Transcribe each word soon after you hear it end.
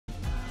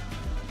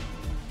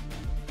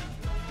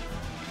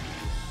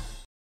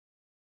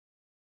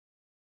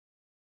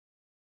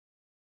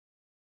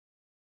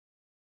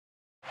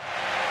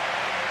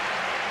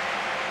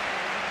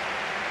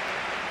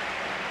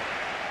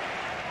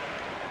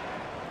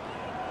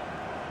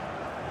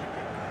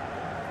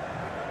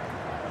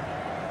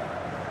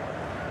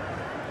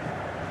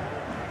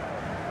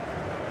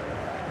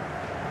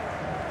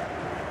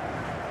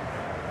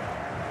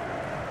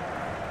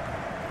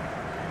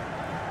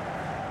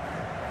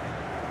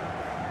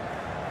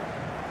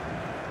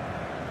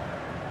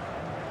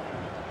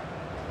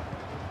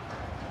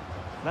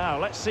Now,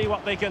 let's see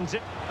what they can do.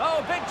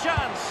 Oh, big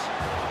chance!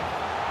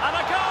 And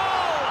a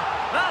goal!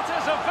 That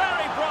is a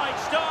very bright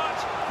start.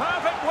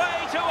 Perfect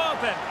way to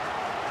open.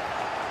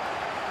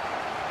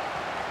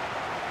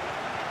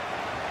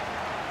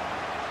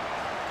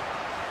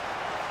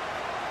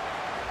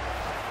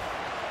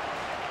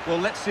 Well,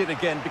 let's see it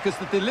again, because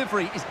the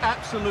delivery is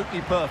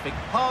absolutely perfect.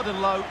 Hard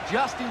and low,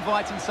 just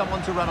inviting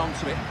someone to run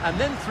onto it. And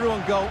then through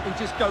on goal, he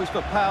just goes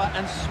for power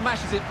and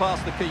smashes it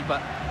past the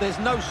keeper. There's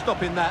no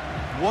stopping that.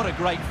 What a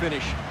great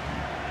finish.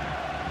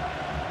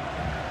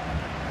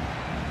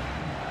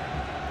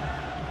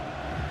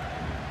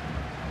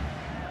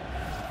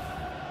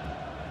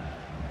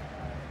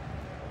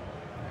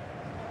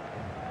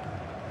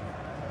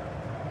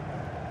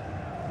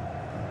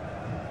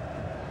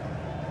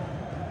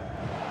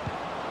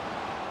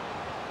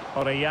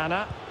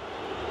 Orellana.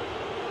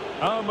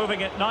 Oh,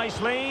 moving it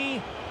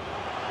nicely.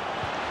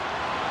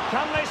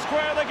 Can they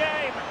square the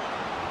game?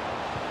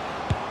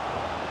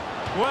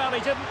 Well, he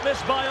didn't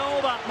miss by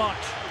all that much.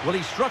 Well,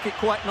 he struck it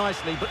quite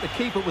nicely, but the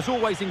keeper was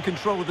always in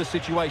control of the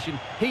situation.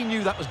 He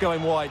knew that was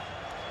going wide.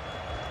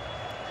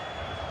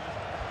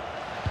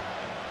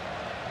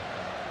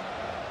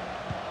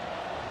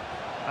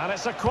 And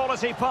it's a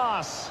quality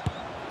pass.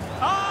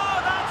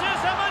 Oh, that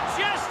is a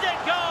majestic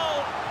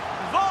goal!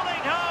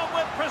 Volleyed home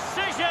with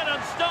precision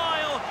and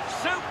style.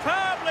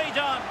 Superbly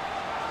done.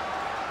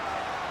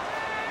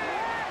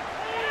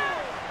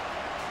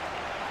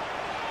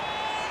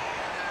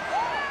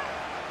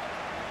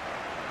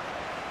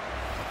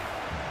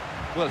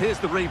 Well, here's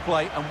the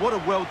replay, and what a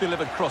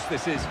well-delivered cross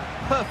this is.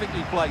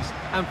 Perfectly placed,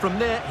 and from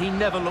there, he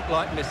never looked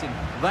like missing.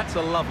 That's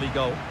a lovely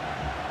goal.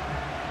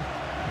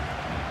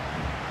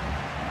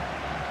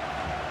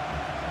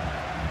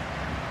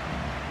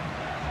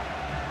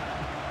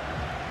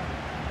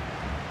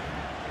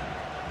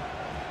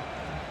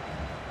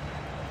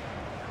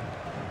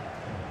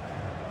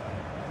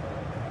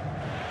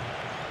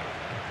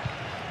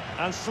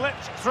 And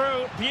slipped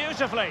through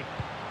beautifully.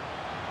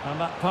 And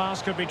that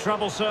pass could be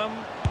troublesome.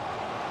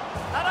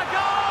 And a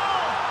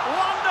goal!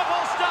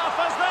 Wonderful stuff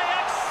as they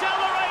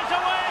accelerate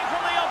away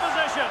from the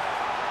opposition.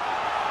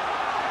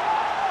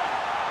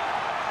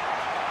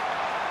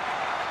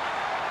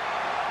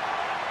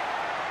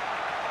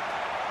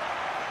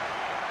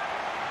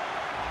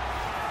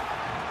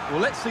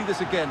 Well, let's see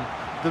this again.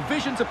 The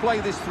vision to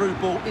play this through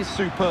ball is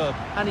superb,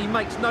 and he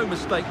makes no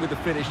mistake with the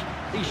finish.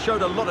 He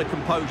showed a lot of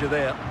composure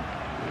there.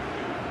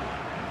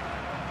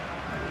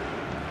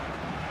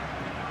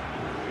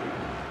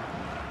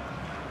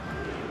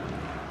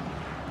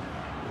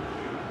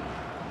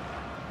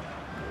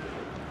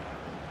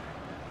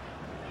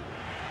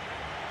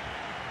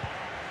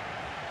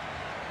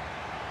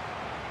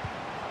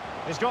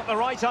 He's got the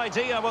right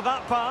idea with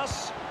that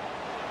pass.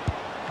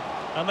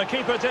 And the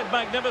keeper did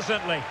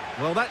magnificently.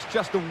 Well, that's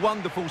just a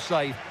wonderful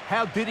save.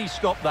 How did he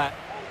stop that?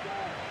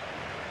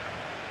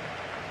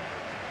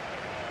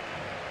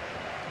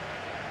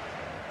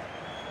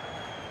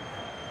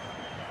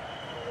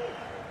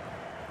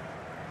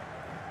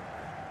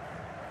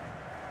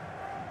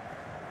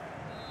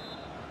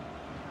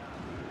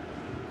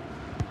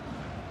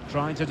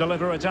 Trying to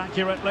deliver it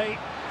accurately.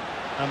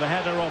 And the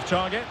header off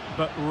target,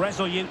 but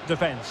resolute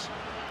defence.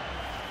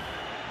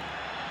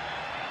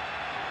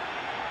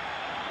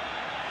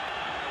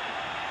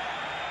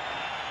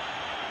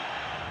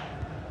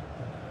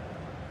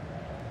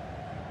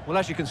 Well,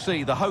 as you can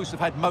see, the hosts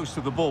have had most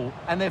of the ball,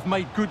 and they've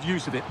made good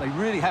use of it. They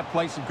really have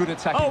played some good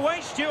attacking. Oh,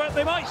 wait, Stuart,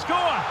 they might score.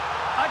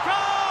 A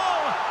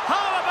goal!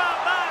 How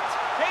about that?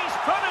 He's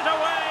put it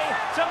away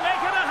to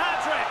make it a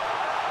hat-trick.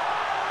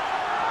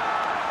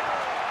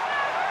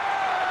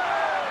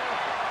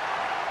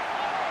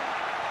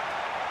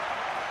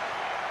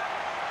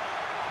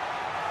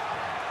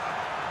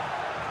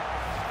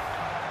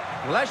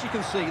 Well, as you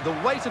can see, the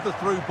weight of the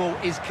through ball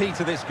is key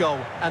to this goal.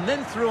 And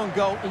then through on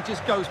goal, he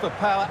just goes for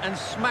power and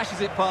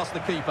smashes it past the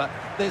keeper.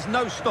 There's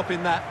no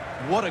stopping that.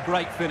 What a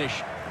great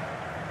finish.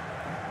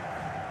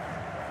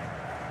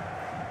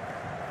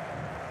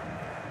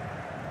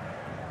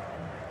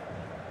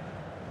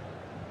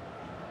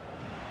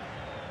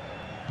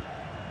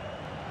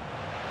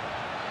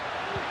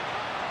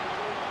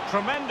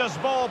 Tremendous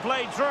ball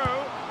played through.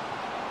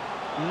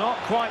 Not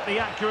quite the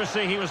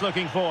accuracy he was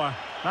looking for.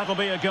 That'll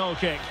be a goal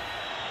kick.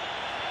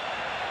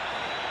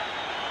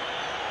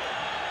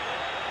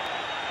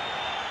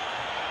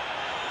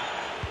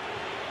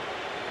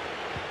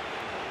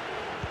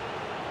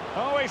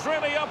 Oh, he's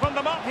really opened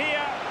them up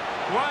here.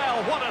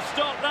 Well, what a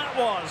stop that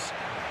was.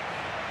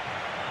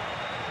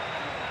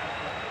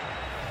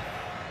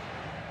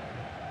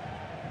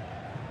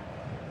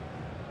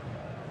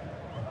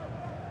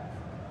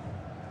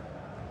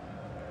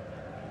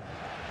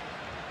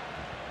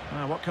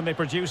 Now, what can they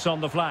produce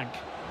on the flank?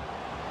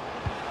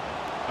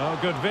 Oh,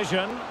 good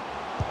vision.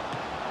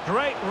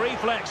 Great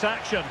reflex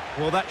action.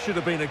 Well, that should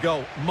have been a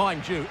goal.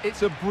 Mind you,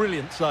 it's a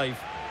brilliant save.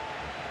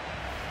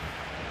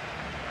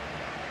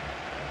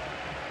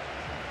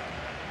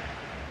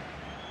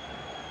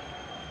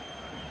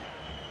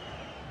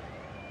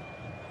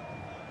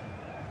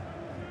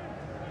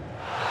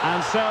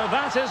 So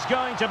that is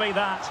going to be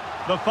that.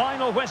 The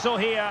final whistle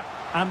here,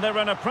 and they're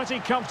in a pretty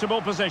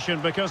comfortable position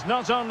because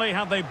not only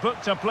have they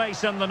booked a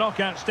place in the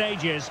knockout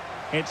stages,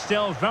 it's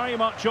still very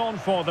much on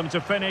for them to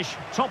finish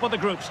top of the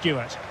group,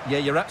 Stuart. Yeah,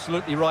 you're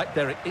absolutely right,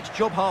 Derek. It's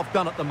job half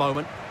done at the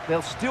moment.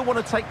 They'll still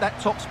want to take that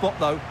top spot,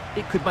 though.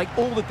 It could make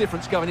all the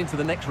difference going into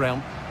the next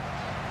round.